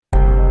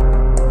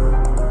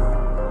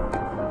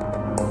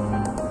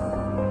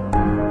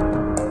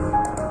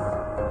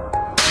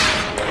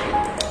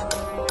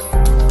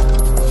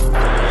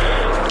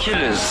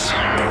Killers,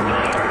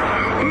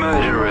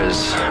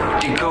 murderers,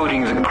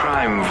 decoding the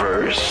crime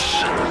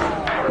verse.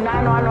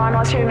 911,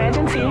 what's your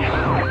emergency?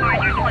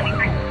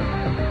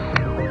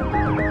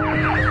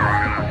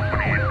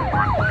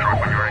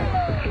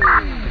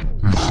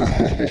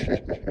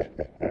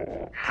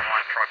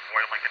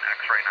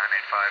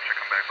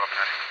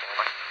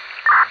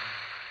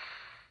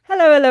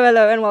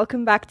 Hello, and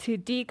welcome back to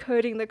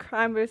Decoding the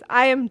Crime Verse.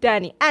 I am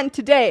Danny, and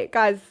today,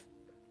 guys,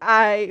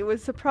 I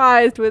was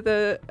surprised with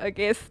a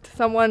guest.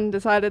 Someone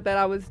decided that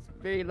I was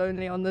very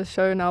lonely on this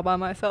show now by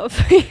myself,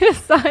 so he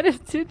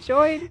decided to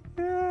join.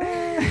 Do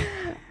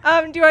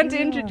you want to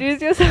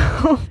introduce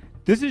yourself?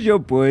 This is your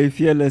boy,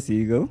 Fearless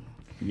Eagle.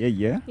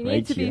 Yeah. You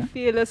need to be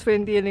fearless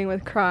when dealing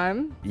with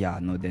crime. Yeah,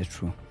 no, that's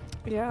true.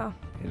 Yeah.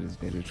 It is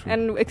very true.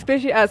 And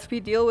especially as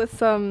we deal with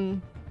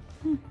some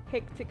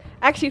hectic...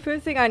 Actually,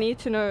 first thing I need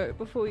to know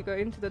before we go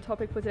into the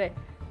topic for today,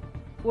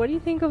 what do you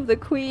think of the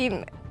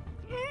Queen?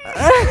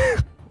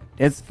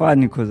 It's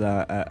funny because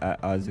I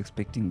was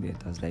expecting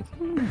that. I was like,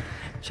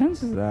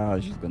 chances are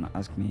she's going to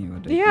ask me what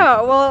I think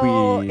of the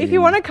Queen. If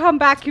you want to come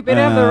back, you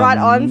better have the right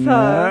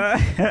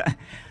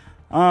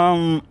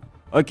answer.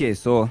 Okay,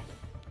 so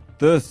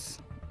this...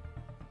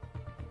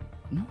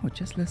 No,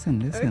 just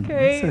listen.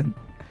 Okay.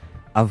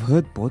 I've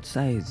heard both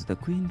sides. The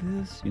Queen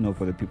this,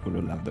 for the people who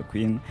love the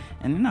Queen.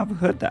 And then I've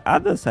heard the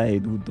other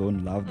side who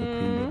don't love the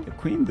Queen. Like the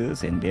Queen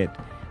this and that.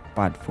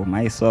 But for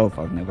myself,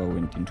 I've never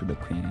went into the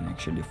Queen and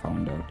actually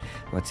found out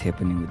what's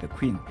happening with the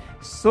Queen.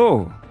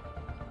 So,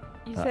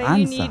 you say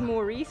you need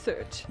more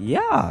research.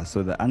 Yeah,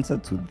 so the answer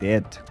to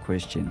that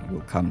question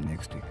will come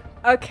next week.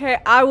 Okay,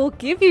 I will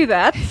give you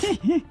that.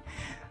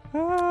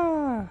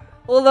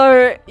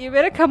 Although, you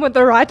better come with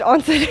the right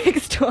answer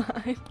next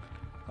time.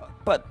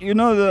 But,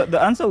 the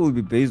answer will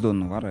be based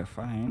on what I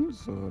find.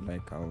 So,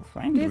 I'll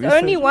find There's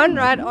only one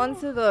right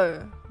answer,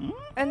 though.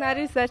 And that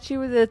is that she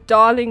was a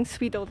darling,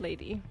 sweet old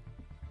lady.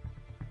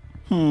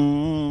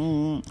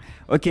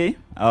 Okay,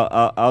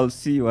 I'll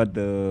see what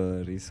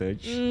the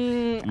research.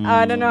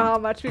 I don't know how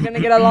much we're going to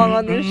get along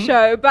on this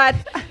show, but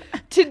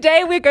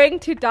today we're going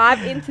to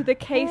dive into the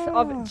case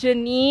of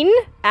Janine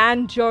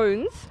Ann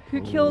Jones,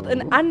 who killed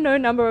an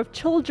unknown number of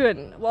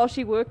children while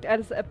she worked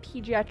as a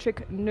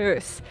pediatric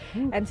nurse.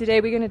 And today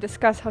we're going to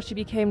discuss how she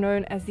became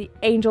known as the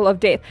Angel of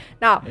Death.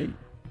 Now,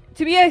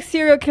 to be a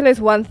serial killer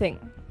is one thing,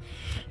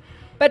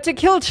 but to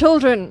kill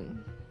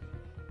children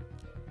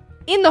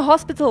in the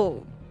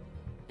hospital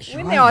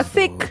when they are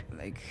sick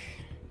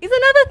is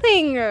another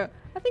thing. I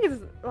think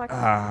it's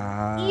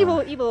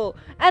evil.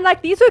 And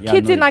these were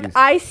kids in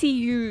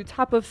ICU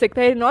type of sick.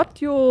 They're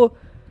not your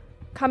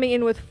coming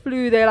in with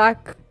flu. They're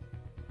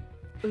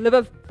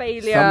liver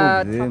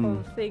failure type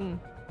of thing.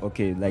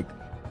 Okay,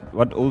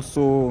 what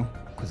also,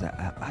 because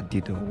I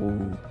did a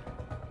whole...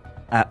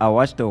 I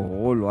watched a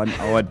whole 1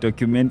 hour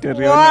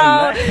documentary.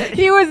 Wow,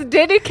 he was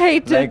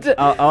dedicated.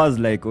 I was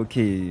like,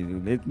 okay,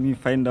 let me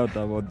find out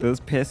about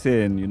this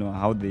person,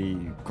 how they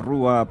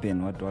grew up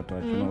and what, all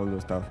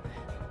those stuff.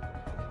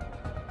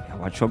 Yeah,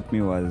 what shocked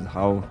me was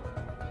how,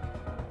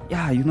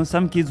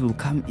 some kids will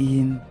come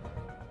in,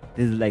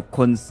 there's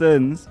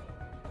concerns,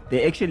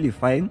 they're actually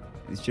fine.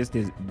 It's just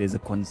there's a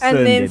concern.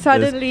 And then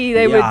suddenly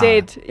they were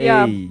dead.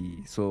 Yeah.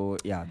 So,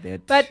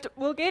 that. But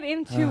we'll get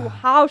into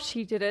how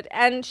she did it.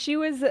 And she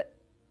was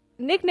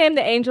nicknamed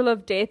the Angel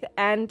of Death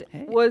and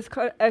was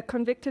a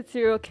convicted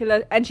serial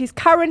killer. And she's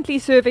currently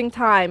serving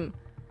time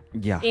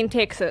in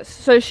Texas.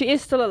 So she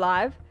is still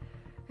alive.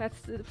 That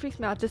freaks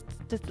me out just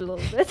a little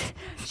bit.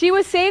 She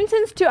was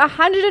sentenced to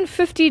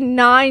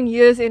 159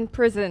 years in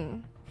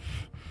prison.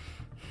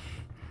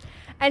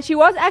 And she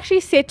was actually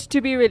set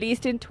to be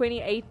released in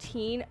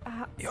 2018,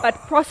 but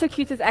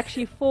prosecutors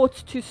actually fought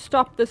to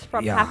stop this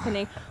from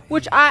happening,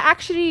 which I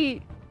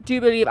actually do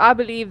believe. I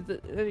believe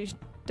that you should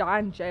die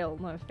in jail,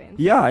 no offense.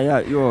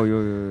 Yeah.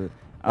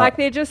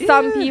 They're just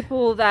some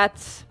people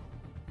that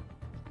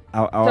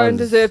don't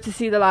deserve to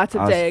see the light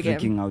of day again. I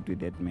was freaking out with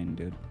that, man,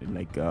 dude.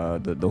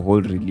 The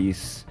whole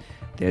release,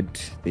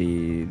 that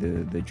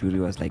the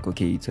jury was like,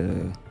 okay, it's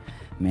a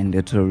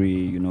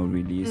mandatory,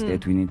 release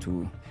that we need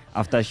to...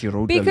 After she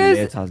wrote the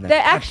letter, I was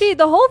like...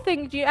 the whole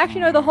thing, do you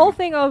actually know the whole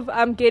thing of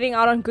getting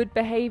out on good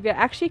behavior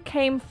actually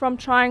came from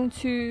trying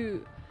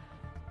to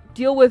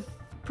deal with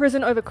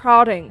prison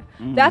overcrowding.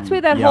 That's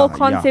where that whole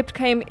concept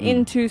came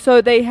into.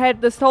 So they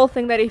had this whole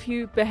thing that if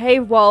you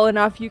behave well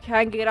enough, you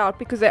can get out,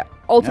 because they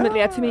ultimately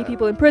had too many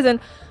people in prison.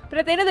 But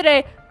at the end of the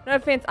day, no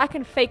offense, I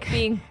can fake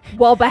being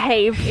well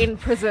behaved in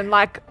prison.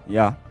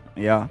 Yeah.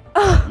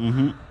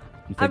 In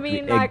fact, we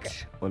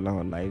egged all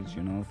our lives,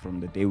 from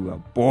the day we were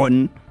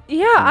born.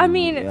 Yeah,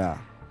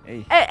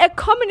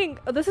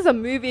 this is a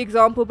movie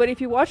example, but if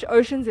you watch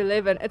Ocean's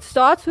 11, it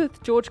starts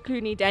with George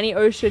Clooney, Danny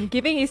Ocean,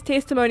 giving his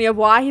testimony of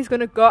why he's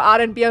going to go out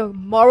and be a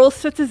moral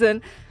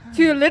citizen,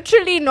 to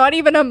literally not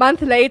even a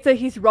month later,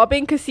 he's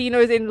robbing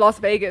casinos in Las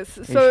Vegas.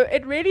 So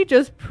it really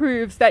just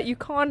proves that you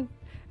can't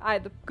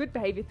The good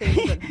behavior thing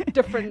is a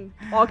different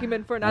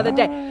argument for another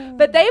day.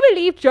 But they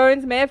believe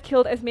Jones may have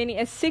killed as many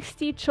as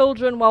 60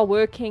 children while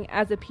working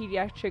as a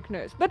pediatric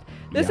nurse. But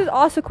this is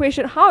asked the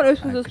question, how on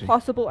earth was this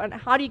possible and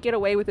how do you get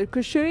away with it?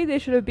 Because surely there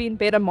should have been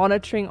better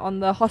monitoring on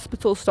the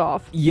hospital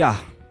staff. Yeah,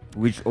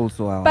 which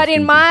also I was But in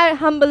thinking. my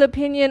humble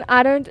opinion,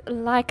 I don't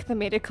like the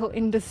medical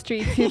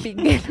industry to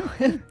begin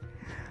with.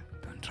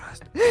 Don't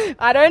trust.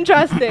 I don't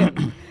trust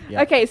them.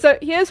 Yeah. Okay, so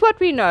here's what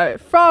we know.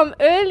 From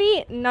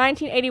early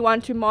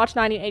 1981 to March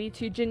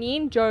 1982,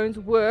 Janine Jones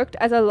worked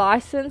as a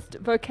licensed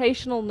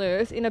vocational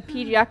nurse in a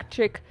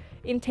pediatric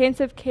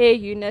intensive care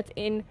unit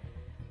in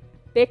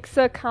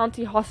Bexar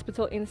County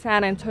Hospital in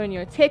San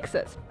Antonio,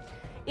 Texas.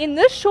 In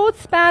this short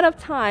span of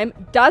time,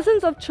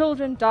 dozens of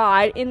children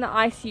died in the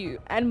ICU,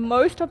 and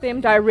most of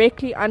them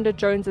directly under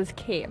Jones's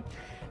care.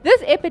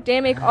 This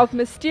epidemic of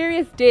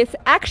mysterious deaths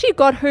actually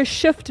got her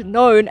shift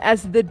known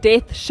as the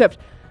death shift.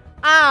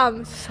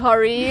 I'm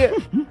sorry.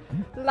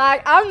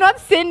 Like, I'm not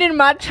sending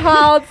my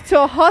child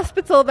to a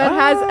hospital that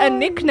has a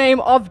nickname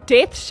of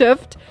death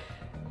shift.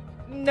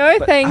 No,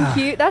 thank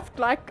you. That's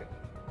like...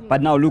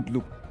 But now look,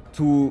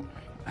 to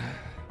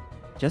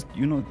just,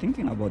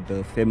 thinking about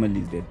the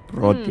families that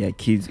brought their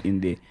kids in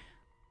there,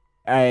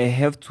 I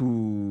have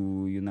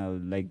to,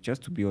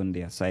 just to be on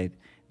their side.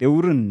 They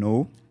wouldn't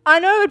know. I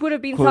know it would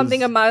have been 'Cause-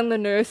 something among the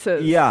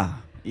nurses. Yeah.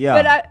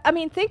 But I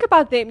mean, think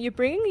about them. You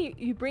bring.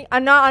 I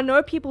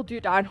know people do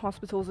die in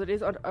hospitals. It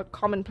is a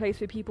common place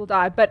where people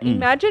die. But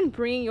imagine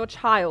bringing your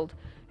child,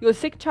 your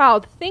sick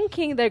child,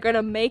 thinking they're going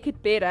to make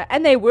it better,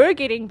 and they were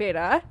getting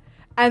better,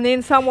 and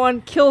then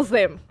someone kills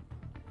them.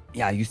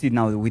 Yeah, you see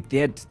now with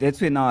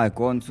that's where now I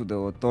go on to the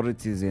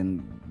authorities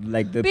and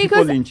like the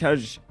Because people in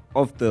charge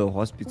of the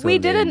hospital. We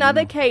did and,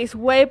 another case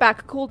way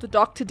back called the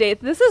Dr. Death.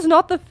 This is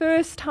not the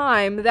first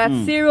time that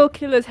serial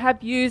killers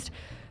have used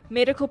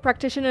medical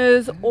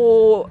practitioners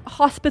or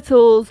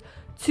hospitals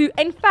to...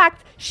 In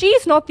fact,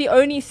 she's not the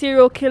only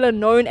serial killer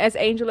known as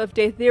Angel of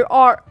Death. There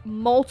are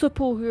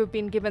multiple who have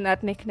been given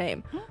that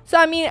nickname. So,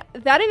 I mean,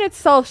 that in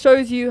itself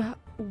shows you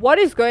what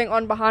is going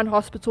on behind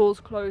hospitals'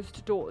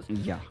 closed doors.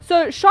 Yeah.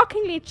 So,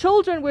 shockingly,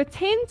 children were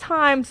 10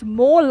 times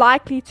more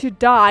likely to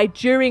die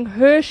during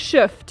her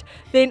shift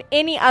than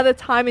any other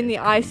time in the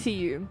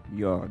ICU.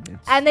 Yeah.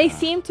 And they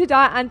seem to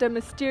die under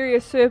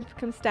mysterious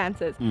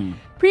circumstances.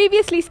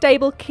 Previously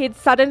stable kids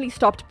suddenly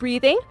stopped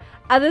breathing.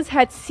 Others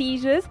had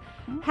seizures,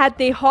 had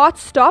their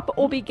hearts stop,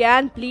 or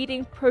began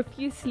bleeding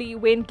profusely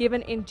when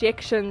given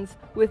injections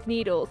with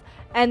needles.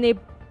 And their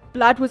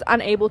blood was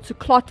unable to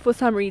clot for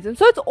some reason.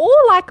 So it's all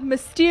like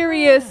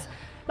mysterious.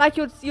 Like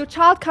your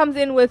child comes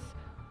in with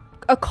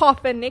a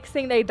cough and next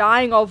thing they're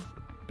dying of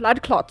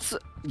blood clots.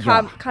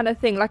 Kind of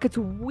thing. Like, it's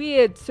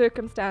weird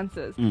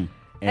circumstances.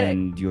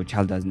 And your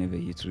child doesn't have a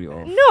history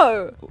of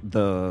No.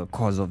 the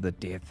cause of the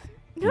death.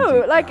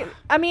 No, like,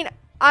 I mean,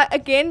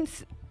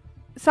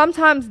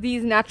 sometimes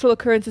these natural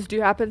occurrences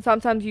do happen.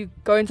 Sometimes you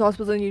go into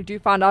hospital and you do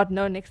find out,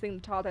 no, next thing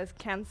the child has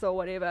cancer or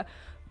whatever.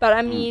 But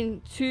I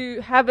mean,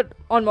 to have it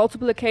on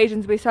multiple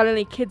occasions where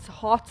suddenly kids'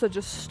 hearts are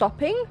just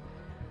stopping.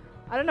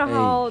 I don't know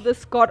how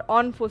this got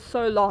on for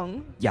so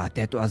long. Yeah,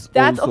 that was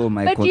That's also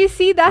my But you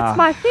see, that's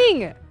my thing.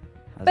 was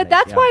But like,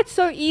 that's yeah. why it's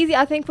so easy,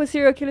 I think, for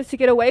serial killers to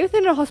get away with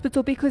it in a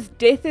hospital, because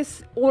death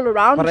is all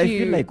around But I you.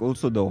 feel like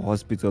also the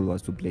hospital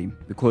was to blame,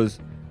 because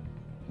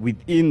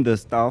within the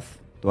staff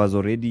there was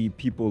already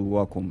people who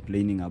are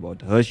complaining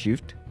about her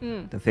shift,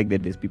 the fact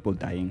that there's people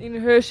dying in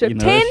her shift, in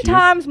her 10 shift.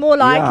 times more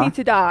likely Yeah.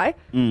 to die.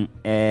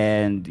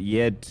 And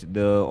yet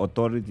the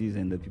authorities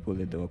and the people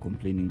that they were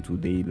complaining to,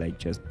 they like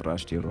just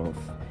brushed it off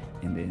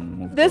and then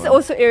moved This on.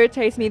 also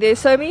irritates me. There's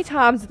so many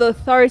times the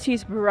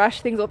authorities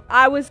brush things off.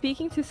 I was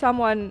speaking to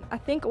someone, I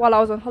think while I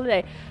was on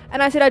holiday,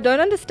 and I said, I don't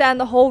understand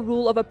the whole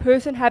rule of a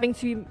person having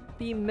to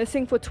be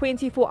missing for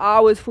 24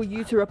 hours for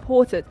you to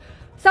report it.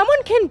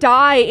 Someone can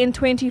die in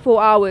 24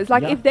 hours.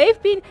 Like, Yeah. if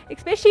they've been,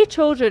 especially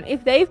children,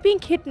 if they've been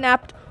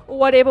kidnapped or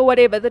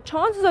whatever, the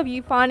chances of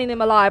you finding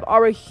them alive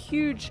are a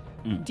huge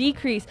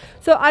decrease.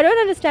 So I don't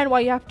understand why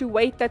you have to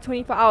wait that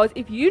 24 hours.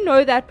 If you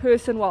know that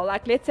person well,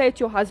 like let's say it's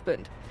your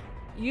husband,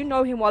 you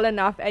know him well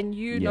enough and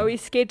you know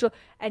his schedule,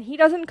 and he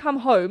doesn't come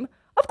home,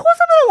 of course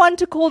I'm the one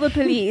to call the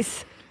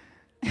police.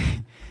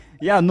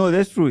 Yeah, no,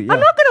 that's true. Yeah. I'm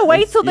not going to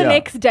wait till the Yeah.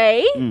 next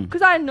day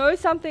because I know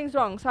something's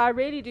wrong. So I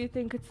really do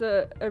think it's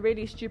a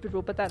really stupid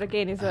rule, but that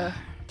again is a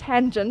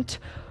tangent.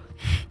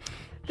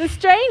 The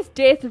strange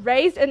death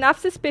raised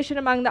enough suspicion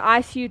among the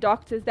ICU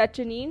doctors that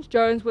Janine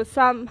Jones was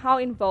somehow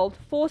involved,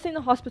 forcing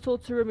the hospital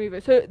to remove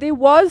her. So there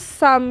was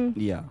some...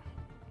 Yeah.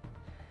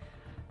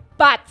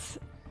 But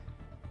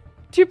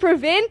to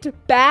prevent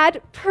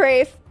bad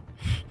press...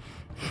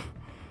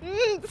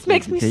 this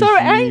makes me so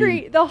Reputation.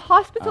 angry. The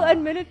hospital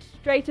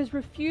administrators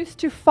refused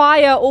to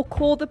fire or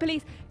call the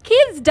police.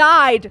 Kids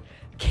died.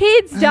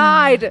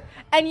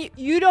 And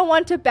you don't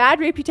want a bad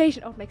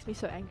reputation. Oh, it makes me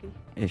so angry.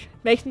 Ish.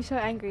 Makes me so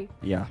angry.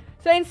 Yeah.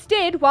 So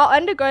instead, while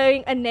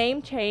undergoing a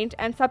name change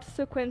and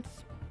subsequent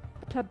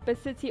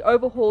publicity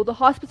overhaul, the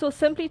hospital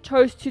simply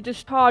chose to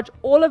discharge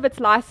all of its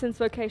licensed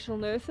vocational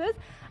nurses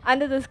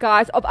under the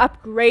guise of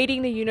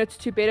upgrading the units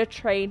to better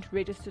trained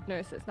registered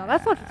nurses. Now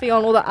that's not fair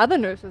on all the other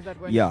nurses that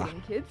weren't Yeah.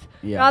 seeing kids.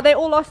 Yeah. Now they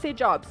all lost their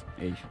jobs.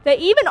 Eish. They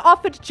even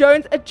offered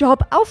Jones a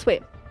job elsewhere.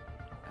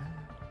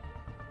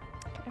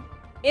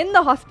 In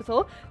the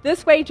hospital,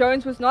 this way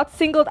Jones was not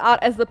singled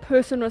out as the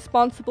person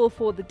responsible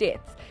for the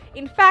deaths.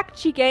 In fact,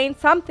 she gained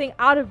something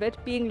out of it,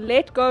 being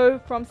let go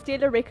from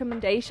stellar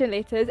recommendation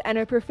letters and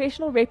her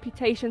professional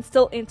reputation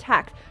still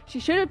intact. She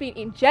should have been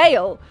in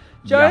jail.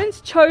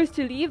 Jones chose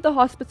to leave the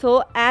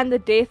hospital and the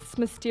deaths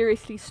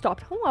mysteriously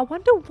stopped. Oh, I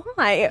wonder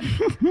why.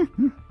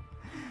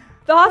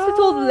 The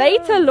hospital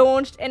later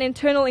launched an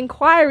internal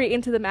inquiry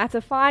into the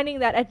matter, finding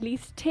that at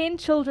least 10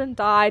 children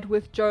died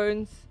with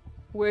Jones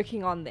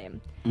working on them.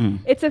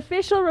 Its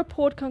official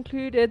report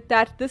concluded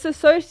that this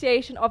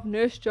association of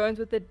Nurse Jones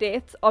with the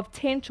deaths of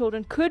 10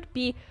 children could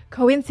be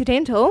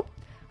coincidental.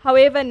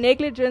 However,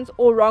 negligence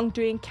or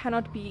wrongdoing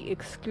cannot be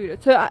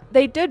excluded. So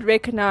they did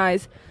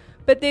recognize,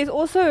 but there's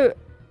also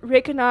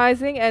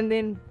recognizing and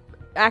then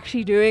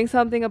actually doing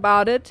something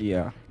about it.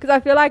 Yeah. Because I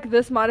feel like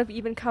this might have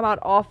even come out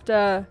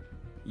after.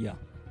 Yeah.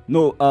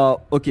 No,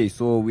 okay,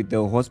 so with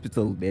the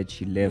hospital that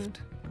she left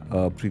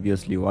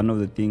previously, one of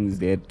the things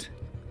that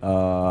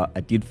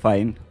I did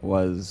find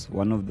was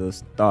one of the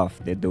staff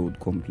that they would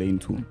complain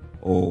to,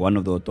 or one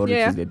of the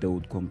authorities that they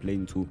would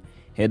complain to,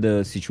 had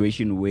a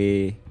situation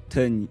where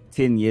 10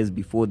 years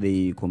before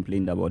they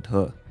complained about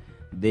her,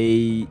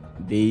 they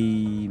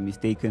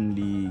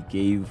mistakenly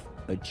gave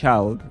a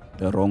child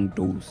the wrong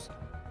dose.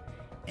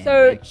 And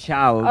So- that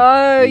child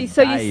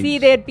So you died. see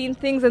there had been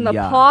things in the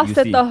Yeah, past you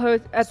at see. the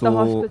the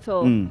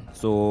hospital.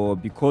 So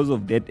because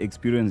of that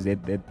experience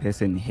that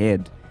person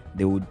had,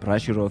 they would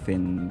brush it off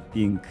and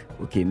think,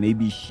 okay,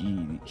 maybe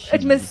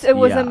It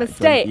was a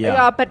mistake.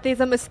 Yeah, but there's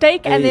a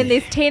mistake and then Eh.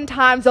 there's 10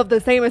 times of the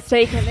same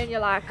mistake and then you're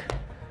like...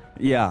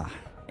 Yeah.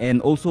 And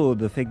also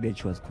the fact that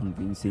she was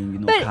convincing,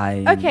 But,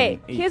 kind. okay,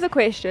 here's a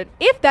question.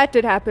 If that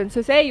did happen,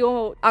 so say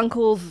your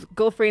uncle's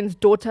girlfriend's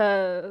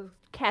daughter,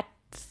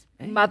 cat's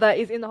mother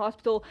is in the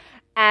hospital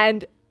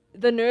and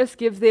the nurse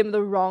gives them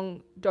the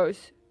wrong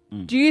dose,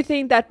 do you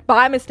think that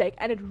by mistake,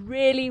 and it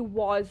really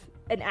was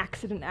an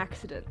accident,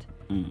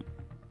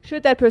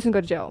 should that person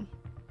go to jail?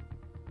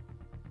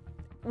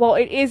 Well,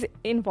 it is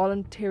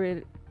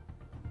involuntarily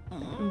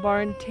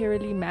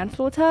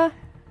manslaughter.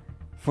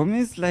 For me,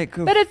 it's like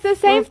a But it's the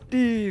same-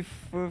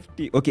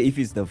 50. Okay, if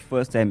it's the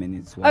first time and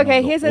it's one Okay,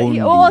 of the here's only.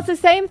 it's the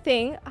same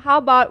thing. How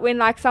about when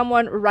like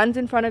someone runs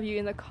in front of you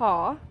in the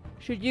car?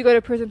 Should you go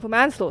to prison for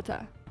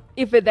manslaughter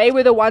if they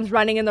were the ones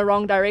running in the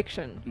wrong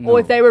direction, No. or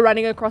if they were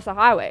running across the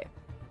highway?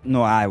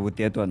 No, with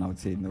that one, I would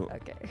say no.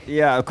 Okay.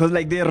 Yeah, because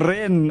like they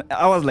ran.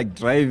 I was like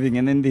driving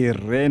and then they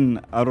ran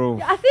out of.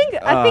 I think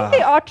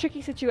there are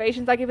tricky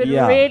situations. Like if it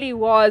Yeah. really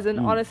was an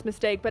honest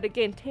mistake, but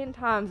again, 10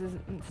 times is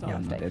it's not Yeah, a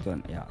no, mistake. that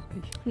one. Yeah.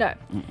 No.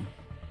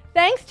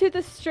 Thanks to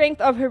the strength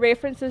of her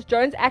references,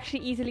 Jones actually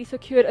easily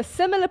secured a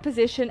similar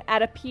position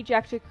at a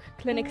pediatric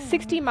clinic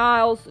 60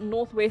 miles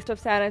northwest of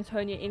San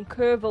Antonio in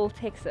Kerrville,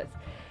 Texas.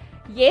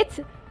 Yet,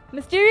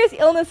 mysterious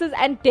illnesses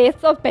and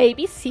deaths of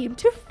babies seemed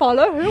to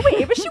follow her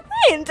wherever she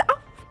went.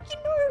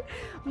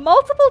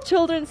 Multiple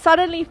children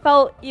suddenly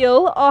fell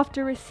ill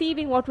after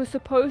receiving what was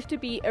supposed to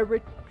be a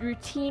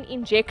routine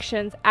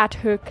injections at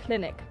her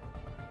clinic.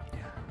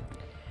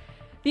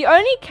 The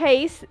only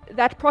case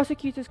that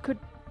prosecutors could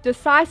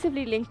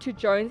decisively link to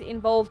Jones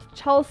involved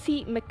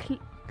Chelsea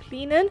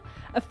McLennan,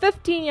 a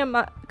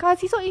 15-year guys,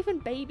 these are even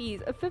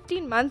babies, a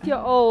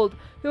 15-month-year-old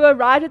who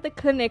arrived at the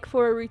clinic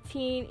for a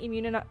routine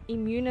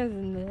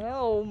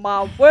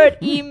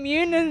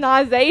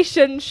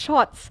immunization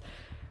shots.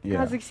 Yeah.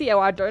 Guys, you see how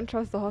I don't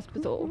trust the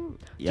hospital. Do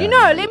Yeah, you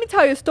know? no, Let me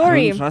tell you a I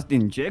story. don't trust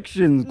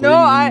injections. No,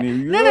 going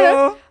in me,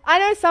 no. I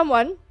know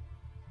someone.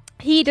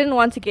 He didn't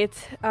want to get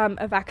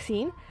a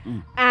vaccine,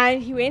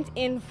 and he went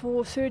in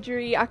for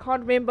surgery. I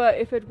can't remember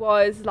if it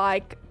was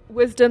like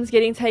wisdom's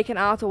getting taken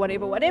out or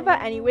whatever.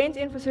 And he went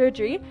in for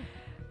surgery,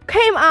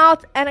 came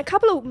out, and a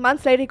couple of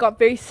months later he got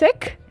very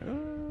sick.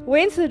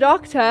 Went to the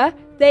doctor.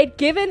 They'd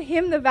given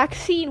him the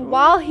vaccine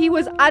while he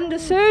was under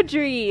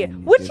surgery,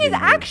 which is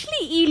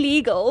actually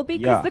illegal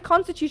because Yeah. the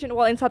Constitution,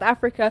 well, in South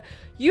Africa,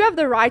 you have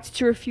the right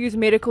to refuse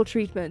medical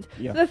treatment.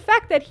 Yeah. The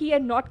fact that he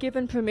had not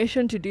given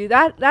permission to do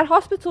that, that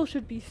hospital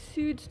should be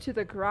sued to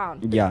the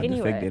ground. But Yeah, anyway.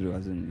 the fact that it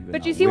wasn't even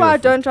But you see aware why I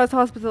of don't trust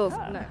hospitals?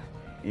 No.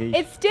 it.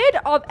 Instead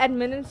of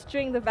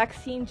administering the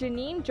vaccine,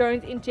 Janine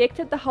Jones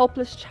injected the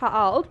helpless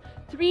child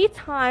 3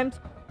 times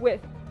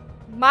with,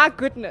 my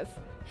goodness,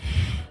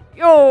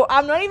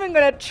 I'm not even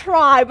going to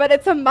try, but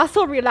it's a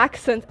muscle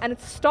relaxant and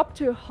it stopped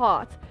her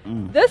heart.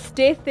 This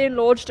death then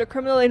launched a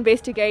criminal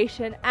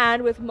investigation,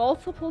 and with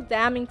multiple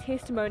damning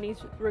testimonies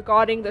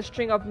regarding the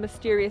string of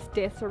mysterious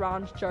deaths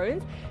around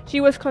Jones,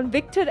 she was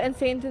convicted and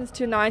sentenced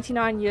to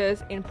 99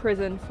 years in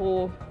prison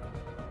for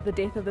the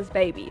death of this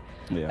baby.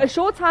 Yeah. A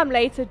short time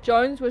later,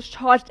 Jones was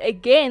charged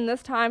again,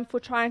 this time for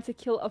trying to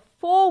kill a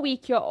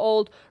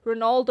 4-week-old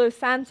Ronaldo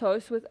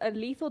Santos with a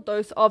lethal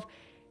dose of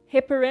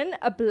heparin,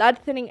 a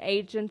blood-thinning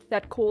agent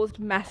that caused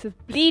massive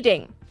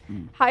bleeding.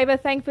 However,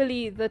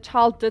 thankfully, the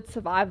child did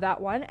survive that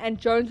one, and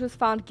Jones was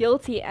found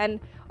guilty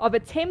of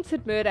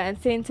attempted murder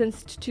and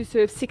sentenced to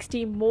serve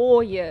 60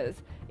 more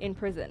years in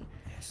prison.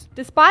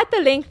 Despite the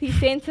lengthy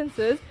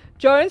sentences,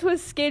 Jones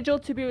was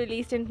scheduled to be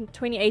released in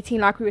 2018,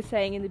 like we were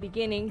saying in the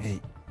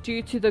beginning,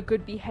 due to the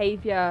good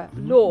behavior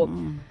law.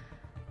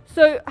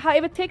 So,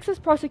 however, Texas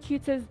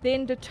prosecutors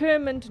then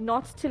determined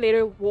not to let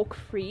her walk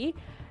free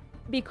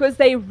because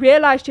they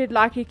realized she had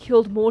likely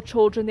killed more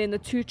children than the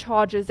 2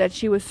 charges that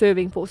she was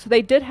serving for. So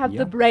they did have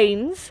the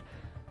brains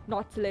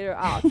not to let her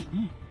out.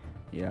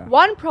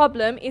 One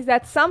problem is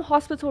that some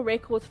hospital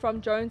records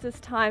from Jones's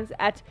times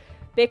at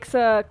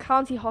Bexar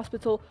County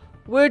Hospital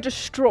were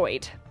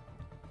destroyed.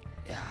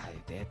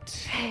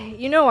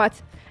 You know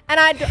what?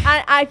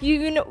 And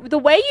you know, the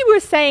way you were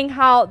saying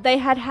how they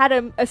had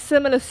a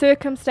similar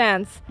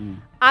circumstance,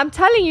 I'm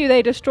telling you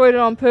they destroyed it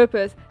on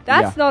purpose.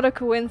 That's not a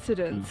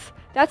coincidence.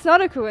 That's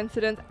not a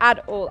coincidence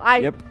at all.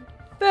 I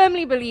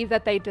firmly believe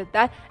that they did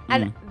that.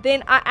 And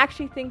then I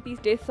actually think these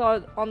deaths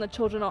on the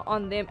children are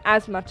on them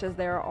as much as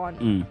they are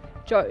on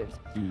Jones.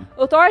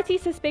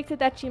 Authorities suspected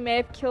that she may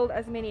have killed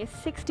as many as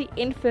 60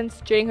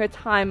 infants during her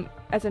time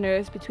as a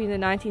nurse between the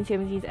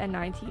 1970s and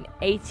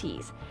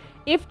 1980s.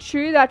 If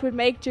true, that would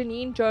make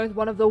Janine Jones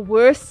one of the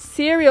worst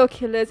serial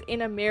killers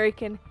in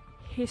American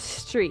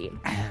history.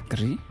 I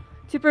agree.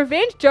 To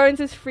prevent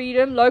Jones's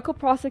freedom, local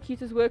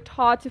prosecutors worked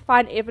hard to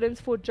find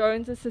evidence for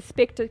Jones's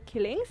suspected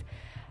killings,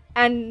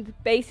 and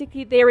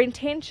basically their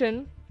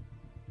intention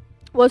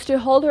was to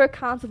hold her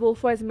accountable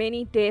for as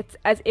many deaths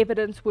as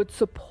evidence would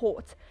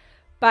support.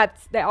 But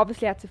they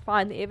obviously had to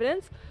find the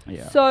evidence.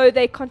 So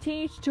they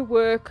continued to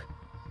work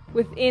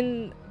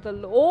within the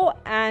law,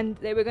 and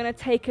they were going to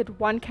take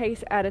it one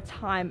case at a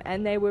time,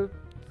 and they were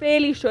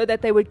fairly sure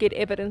that they would get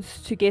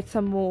evidence to get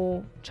some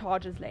more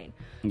charges laid.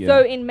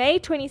 So in May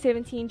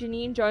 2017,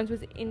 Janine Jones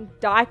was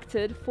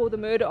indicted for the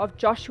murder of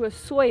Joshua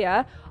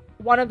Sawyer,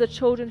 one of the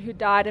children who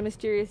died a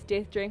mysterious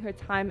death during her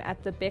time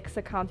at the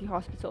Bexar County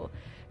Hospital.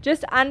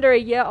 Just under a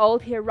year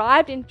old, he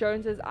arrived in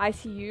Jones's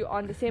ICU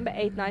on December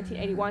 8,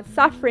 1981,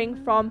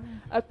 suffering from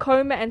a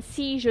coma and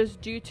seizures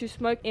due to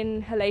smoke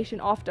inhalation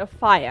after a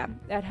fire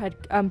that had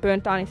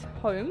burnt down his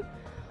home.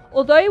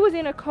 Although he was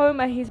in a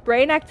coma, his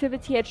brain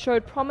activity had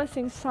showed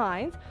promising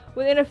signs.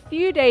 Within a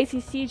few days,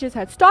 his seizures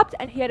had stopped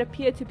and he had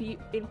appeared to be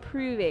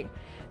improving.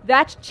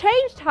 That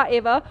changed,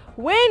 however,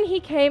 when he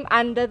came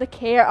under the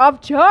care of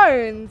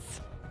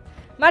Jones.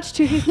 Much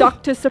to his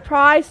doctor's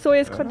surprise,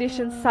 Sawyer's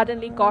condition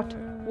suddenly got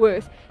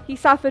worse. He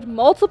suffered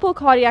multiple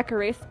cardiac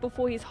arrests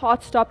before his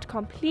heart stopped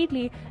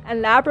completely,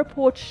 and lab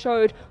reports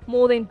showed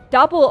more than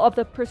double of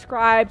the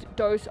prescribed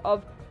dose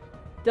of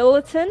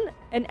Dilaton,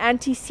 an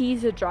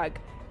anti-seizure drug,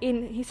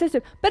 in his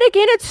system. But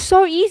again, it's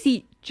so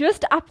easy.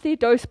 Just up their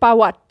dose by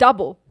what?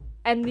 Double.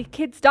 And the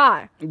kids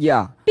die.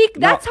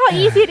 That's how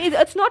easy it is.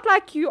 It's not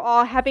like you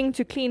are having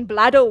to clean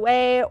blood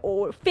away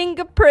or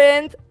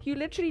fingerprints. You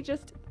literally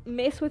just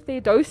mess with their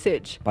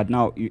dosage. But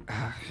now,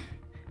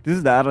 this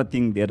is the other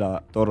thing that I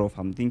thought of.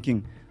 I'm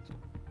thinking,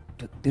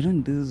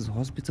 didn't these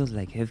hospitals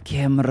like have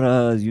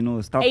cameras,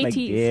 stuff 80s,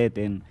 like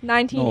that? And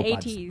 1980s. No,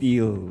 but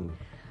still,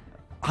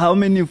 how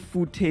many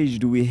footage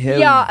do we have?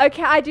 Yeah,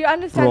 okay, I do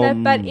understand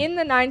that. But in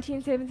the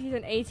 1970s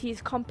and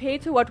 80s,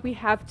 compared to what we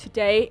have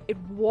today, it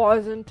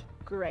wasn't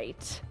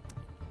great.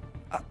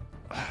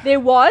 There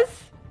was,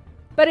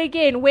 but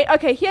again,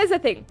 here's the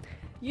thing.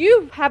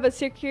 You have a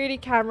security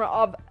camera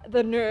of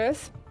the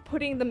nurse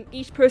putting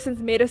each person's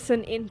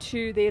medicine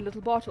into their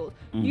little bottles.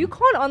 You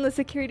can't on the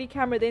security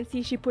camera then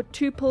see she put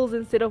 2 pills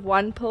instead of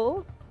 1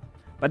 pill.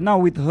 But now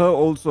with her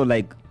also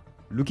like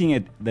looking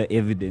at the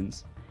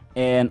evidence,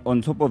 and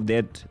on top of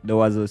that, there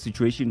was a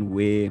situation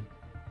where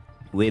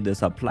the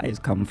supplies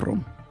come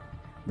from.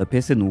 The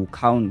person who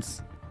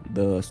counts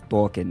the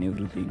stock and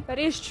everything. That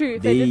is true.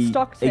 They did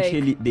stock take.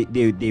 Actually,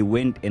 they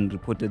went and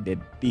reported that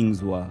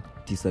things were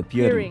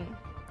disappearing.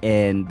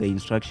 And the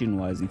instruction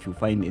was, if you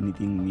find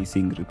anything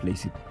missing,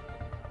 replace it.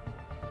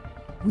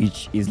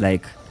 Which is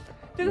like,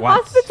 the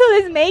hospital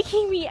is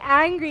making me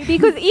angry,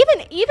 because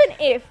even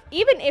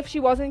if she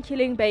wasn't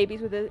killing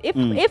babies with it,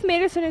 if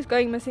medicine is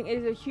going missing, it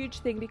is a huge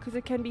thing, because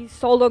it can be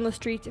sold on the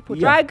street for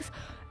drugs.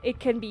 It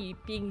can be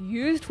being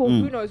used for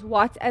who knows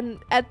what, and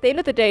at the end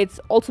of the day, it's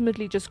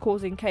ultimately just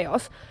causing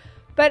chaos.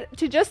 But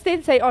to just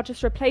then say,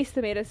 just replace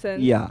the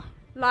medicine.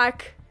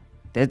 Like,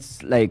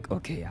 that's like,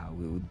 okay,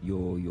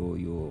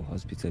 your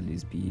hospital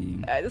is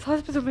being... this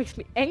hospital makes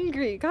me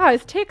angry.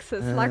 Guys,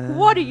 Texas, like,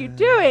 what are you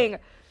doing?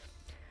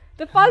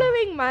 The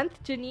following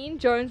month, Janine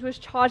Jones was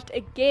charged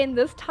again,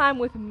 this time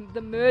with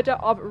the murder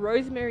of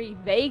Rosemary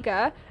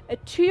Vega, a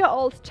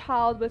 2-year-old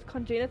child with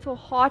congenital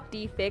heart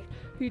defect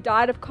who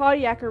died of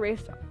cardiac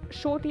arrest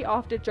shortly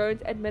after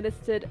Jones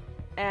administered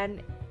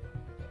an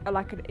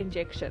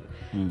injection.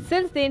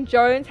 Since then,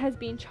 Jones has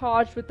been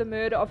charged with the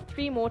murder of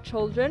 3 more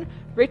children: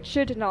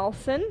 Richard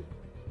Nelson,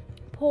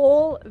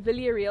 Paul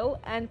Villarreal,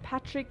 and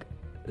Patrick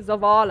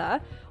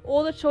Zavala,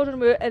 all the children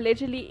were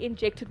allegedly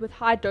injected with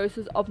high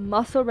doses of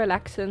muscle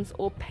relaxants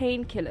or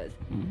painkillers.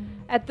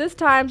 At this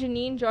time,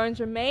 Janine Jones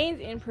remains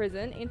in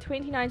prison. In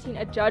 2019,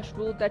 a judge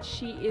ruled that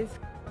she is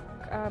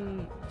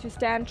to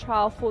stand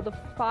trial for the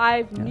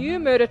 5 new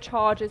murder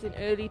charges in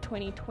early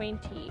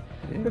 2020,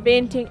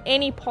 preventing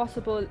any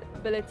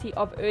possibility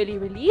of early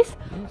release.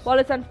 While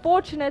it's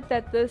unfortunate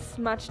that this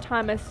much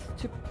time has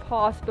to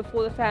pass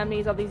before the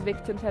families of these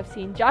victims have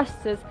seen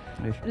justice,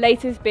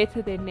 later is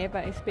better than never,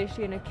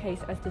 especially in a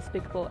case as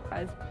despicable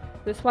as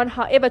this one.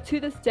 However, to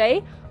this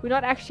day, we're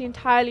not actually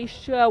entirely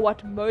sure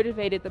what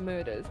motivated the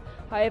murders.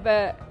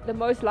 However, the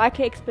most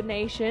likely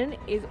explanation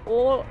is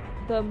all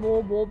the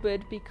more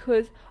morbid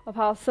because of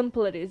how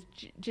simple it is.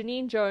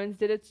 Janine Jones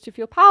did it to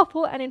feel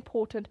powerful and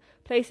important,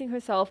 placing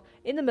herself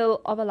in the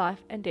middle of a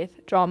life and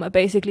death drama,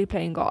 basically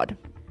playing God.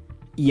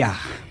 Yeah.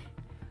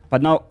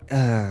 But now,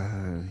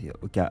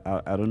 okay,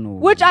 I don't know.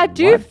 Which I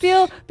do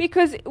feel,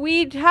 because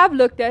we have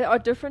looked at are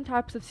different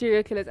types of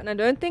serial killers, and I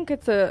don't think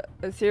it's a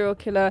serial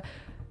killer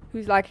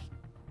who's like,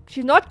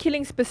 she's not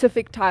killing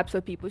specific types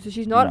of people. So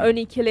she's not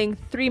only killing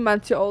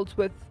 3-month-olds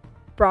with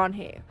brown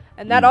hair.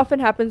 And that often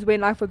happens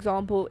when, like, for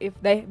example,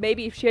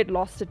 if she had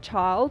lost a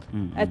child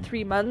at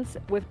 3 months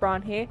with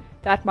brown hair,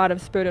 that might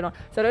have spurred it on.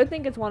 So I don't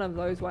think it's one of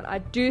those one. I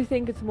do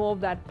think it's more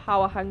of that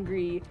power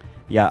hungry.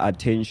 Yeah,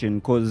 attention,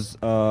 because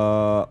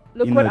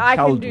look what I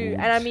can do.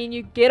 And I mean,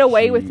 you get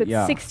away with it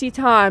 60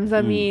 times.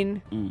 I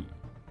mean,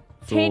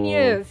 10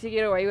 years you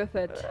get away with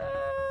it.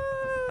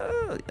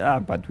 Yeah,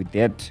 but with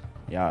that,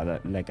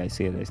 like I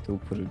said, I still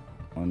put it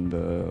on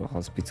the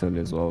hospital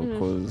as well,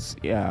 because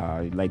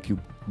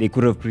they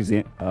could have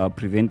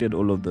prevented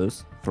all of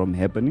this from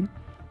happening.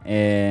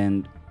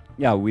 And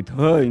with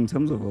her, in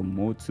terms of a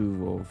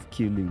motive of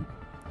killing,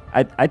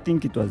 I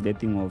think it was that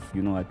thing of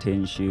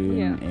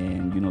attention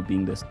and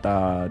being the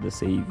star, the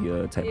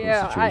savior type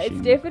of situation.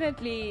 It's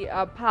definitely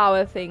a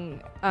power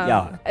thing.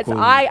 It's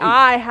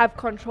I have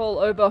control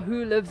over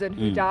who lives and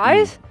who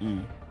dies,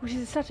 which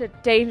is such a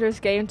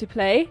dangerous game to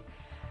play.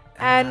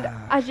 And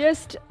I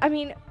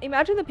mean,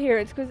 imagine the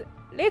parents, because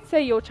let's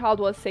say your child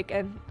was sick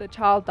and the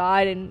child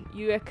died, and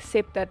you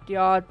accept that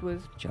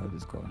child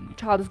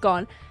is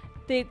gone.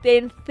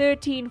 Then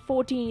 13,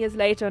 14 years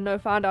later,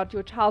 found out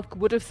your child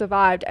would have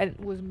survived and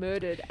was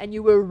murdered, and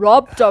you were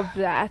robbed of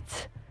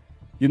that.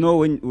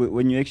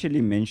 When you're actually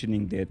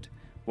mentioning that,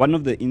 one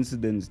of the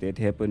incidents that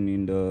happened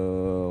in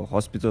the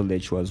hospital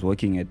that she was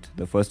working at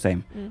the first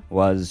time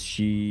was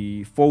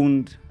she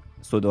phoned.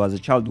 So there was a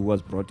child who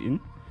was brought in,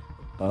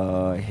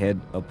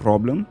 had a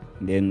problem.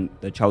 Then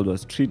the child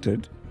was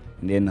treated.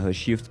 Then her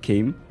shift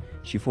came.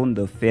 She phoned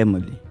the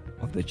family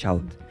of the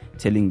child,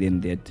 telling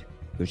them that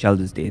your child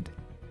is dead.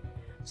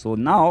 So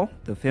now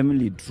the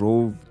family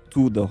drove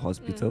to the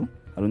hospital.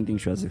 I don't think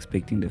she was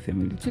expecting the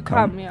family to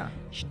come.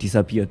 She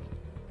disappeared.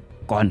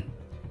 Gone.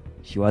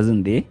 She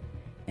wasn't there.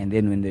 And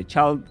then when the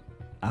child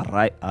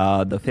arrived,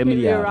 the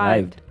family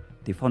arrived,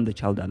 they found the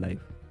child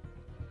alive.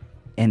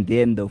 And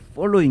then the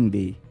following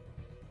day,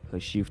 her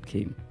shift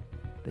came.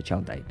 The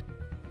child died.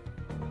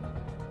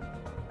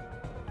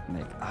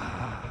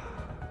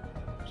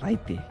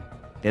 Right there.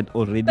 That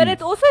already. But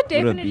it's also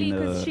definitely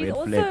because she's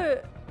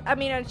also, I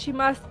mean, and she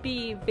must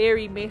be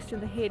very messed in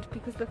the head,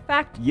 because the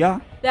fact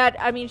that,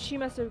 I mean, she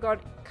must have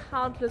got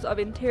countless of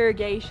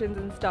interrogations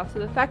and stuff. So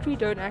the fact we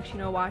don't actually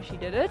know why she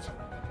did it.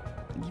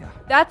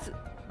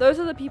 Those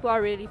are the people I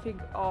really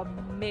think are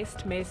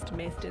messed in the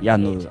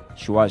head.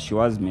 She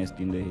was messed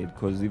in the head,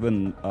 because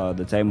even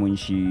the time when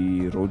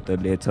she wrote the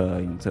letter,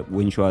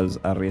 when she was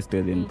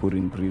arrested and put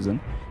in prison,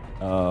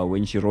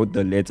 when she wrote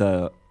the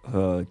letter,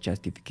 her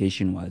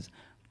justification was,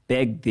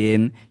 back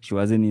then she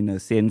wasn't in her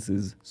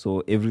senses,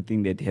 so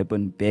everything that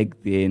happened back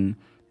then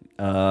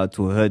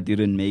to her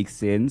didn't make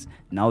sense.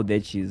 Now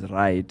that she's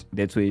right,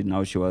 that's why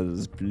now she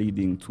was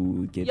pleading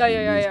to get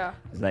released.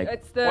 It's like,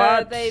 it's the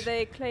what?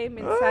 They claim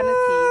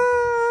insanity.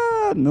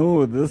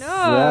 No, this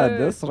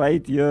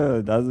right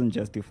here doesn't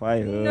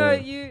justify her.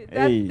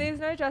 There's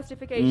no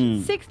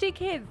justification. 60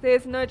 kids,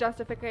 there's no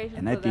justification.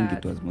 And for I think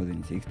that. it was more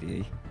than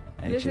 60.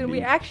 Listen, we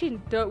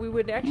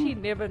would actually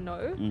never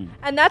know.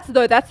 And that's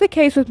the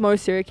case with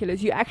most serial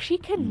killers. You actually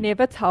can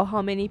never tell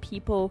how many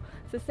people.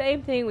 It's the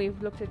same thing.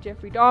 We've looked at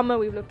Jeffrey Dahmer,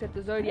 we've looked at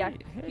the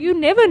Zodiac. You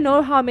never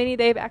know how many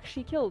they've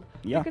actually killed.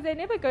 Because they're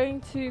never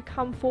going to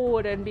come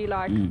forward and be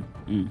like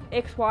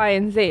X, Y,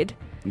 and Z.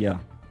 Yeah.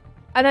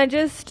 And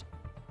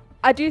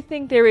I do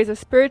think there is a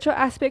spiritual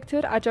aspect to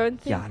it. I don't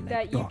think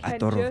that you can I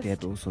thought of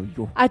that also.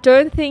 I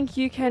don't think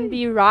you can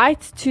be right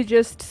to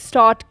just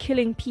start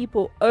killing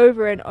people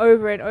over and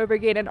over and over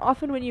again. And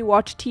often when you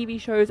watch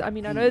TV shows, I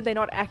mean, I know they're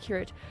not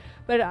accurate,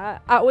 but I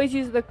always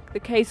use the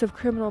case of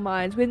Criminal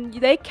Minds. When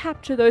they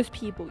capture those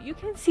people, you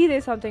can see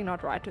there's something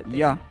not right with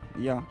them.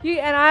 Yeah.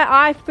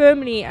 I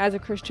firmly, as a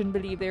Christian,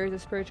 believe there is a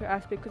spiritual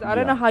aspect, because I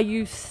don't know how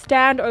you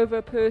stand over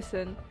a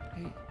person,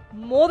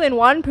 more than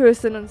one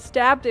person, and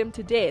stab them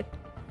to death.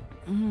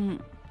 And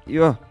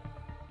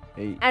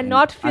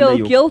not feel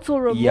guilt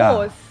or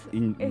remorse.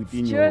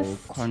 Within your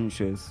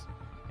conscious,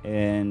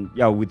 And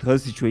yeah, with her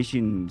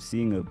situation,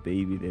 seeing a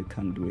baby that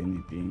can't do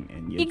anything,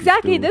 and yet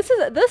Exactly. you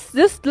still- This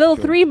little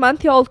Sure.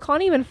 3-month-old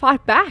can't even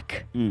fight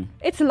back. Mm.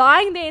 It's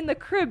lying there in the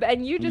crib,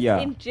 and you just Yeah.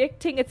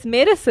 injecting its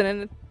medicine,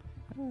 and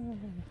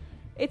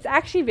it's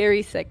actually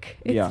very sick.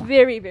 It's Yeah.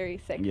 very, very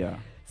sick. Yeah.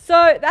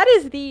 So that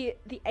is the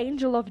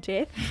angel of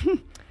death.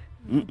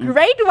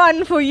 Great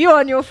one for you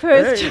on your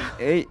first.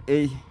 Hey,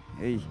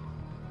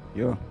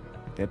 yo,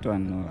 that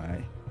one,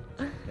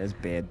 no, that's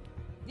bad.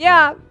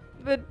 Yeah,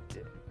 but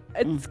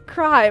it's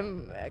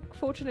crime.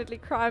 Fortunately,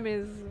 crime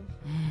is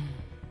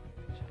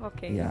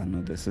shocking. Yeah,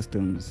 no, the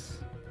systems.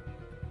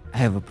 I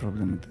have a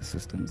problem with the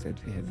systems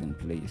that we have in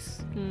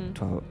place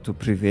to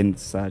prevent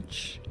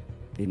such.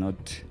 They're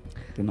not.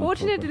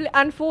 Fortunately,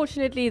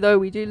 unfortunately, though,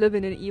 we do live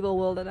in an evil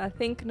world, and I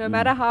think no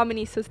matter how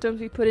many systems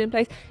we put in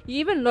place, you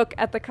even look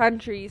at the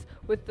countries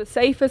with the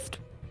safest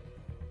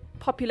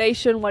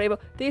population, whatever,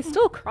 there's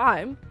still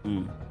crime.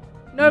 Mm.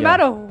 No Yeah.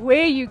 matter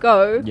where you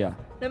go, Yeah.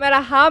 no matter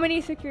how many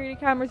security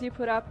cameras you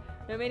put up,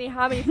 no matter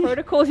how many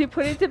protocols you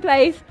put into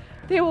place,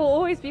 there will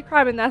always be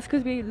crime, and that's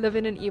because we live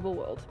in an evil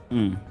world,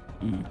 and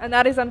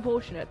that is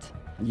unfortunate.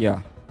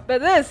 Yeah.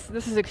 But this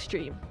is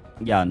extreme.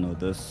 Yeah. No,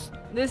 this.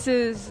 This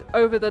is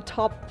over the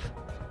top.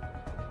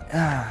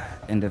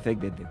 And the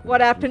fact that they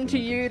What happened to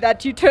you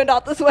that you turned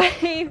out this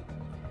way?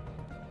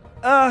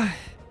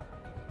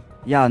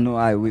 Yeah,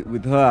 no,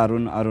 with her, I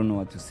don't know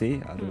what to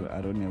say.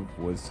 I don't have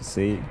words to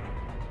say.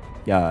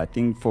 Yeah, I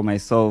think for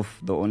myself,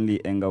 the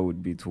only anger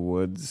would be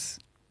towards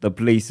the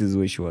places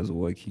where she was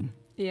working,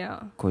 Yeah.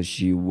 because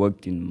she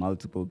worked in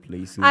multiple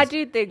places. I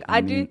do think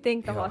mean,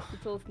 the yeah.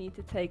 hospitals need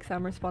to take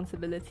some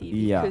responsibility,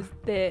 Yeah. because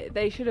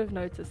they should have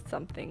noticed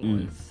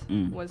something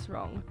was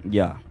wrong.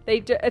 Yeah,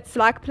 It's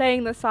like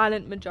playing the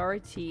silent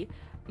majority,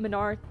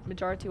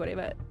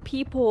 whatever.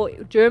 People,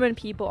 German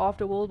people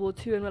after World War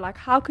II, and were like,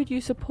 how could you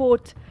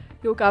support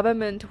your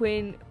government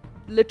when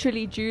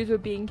literally Jews were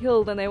being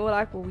killed? And they were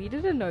like, well, we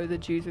didn't know the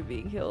Jews were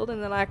being killed.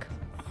 And they're like,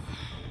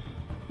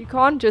 you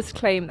can't just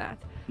claim that.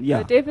 yeah.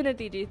 I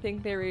definitely do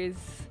think there is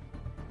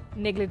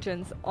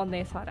negligence on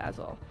their side as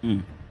well.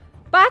 Mm.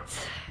 But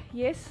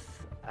yes,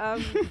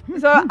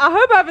 so I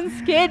hope I haven't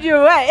scared you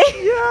away.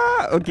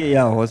 Yeah, okay,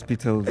 yeah,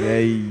 hospitals.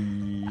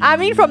 I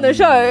mean, from the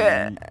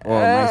show.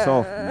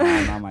 Myself.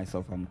 Nah,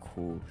 myself, I'm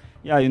cool.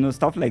 Yeah,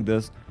 stuff like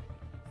this.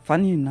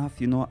 Funny enough,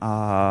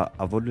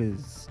 I've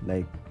always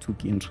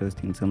took interest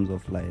in terms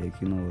of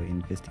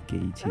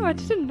investigating Oh, I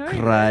didn't know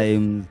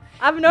crimes.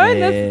 I've known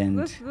And-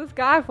 this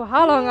guy for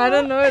how long? I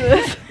don't know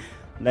this.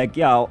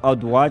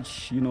 I'd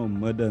watch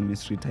murder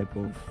mystery type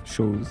of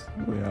shows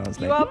where I was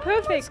You like, are "Mm,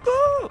 perfect." let's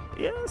go."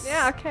 Yes.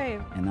 Yeah, okay.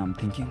 And I'm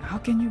thinking, how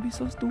can you be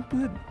so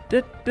stupid?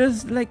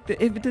 There's the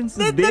evidence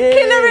is The there.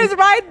 killer is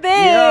right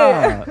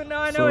there. Yeah. No,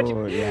 I know what you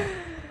So, yeah.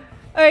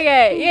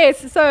 Okay,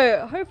 yes.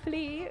 So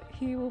hopefully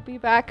he will be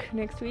back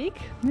next week.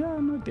 Yeah,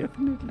 no,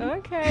 definitely.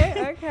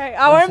 Okay.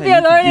 I won't be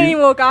alone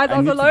anymore, guys. I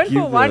was alone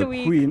for 1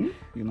 week. Queen,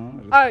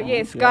 Oh,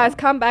 yes, guys,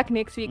 come back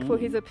next week for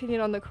his opinion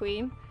on the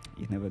Queen.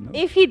 You never know.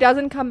 If he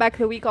doesn't come back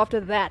the week after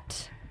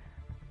that,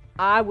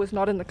 I was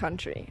not in the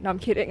country. No, I'm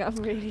kidding. I'm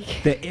really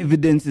kidding. The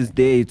evidence is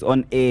there. It's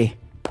on air.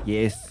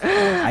 Yes.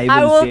 I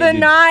I will said it.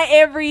 deny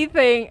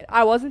everything.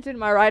 I wasn't in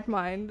my right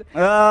mind.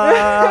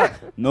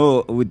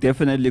 No, we're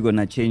definitely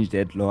gonna change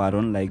that law. I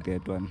don't like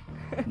that one.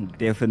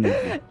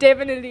 Definitely.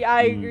 Definitely,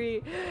 I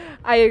agree.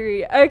 I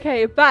agree.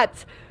 Okay,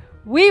 but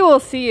we will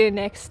see you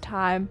next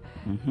time.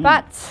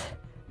 But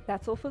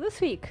that's all for this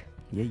week.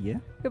 Yeah.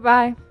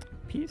 Goodbye.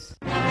 Peace.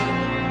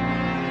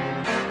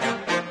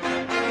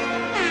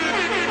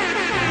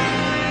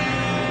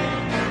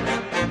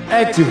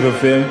 Active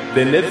FM,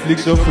 the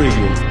Netflix of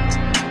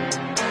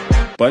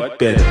radio. But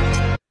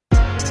better.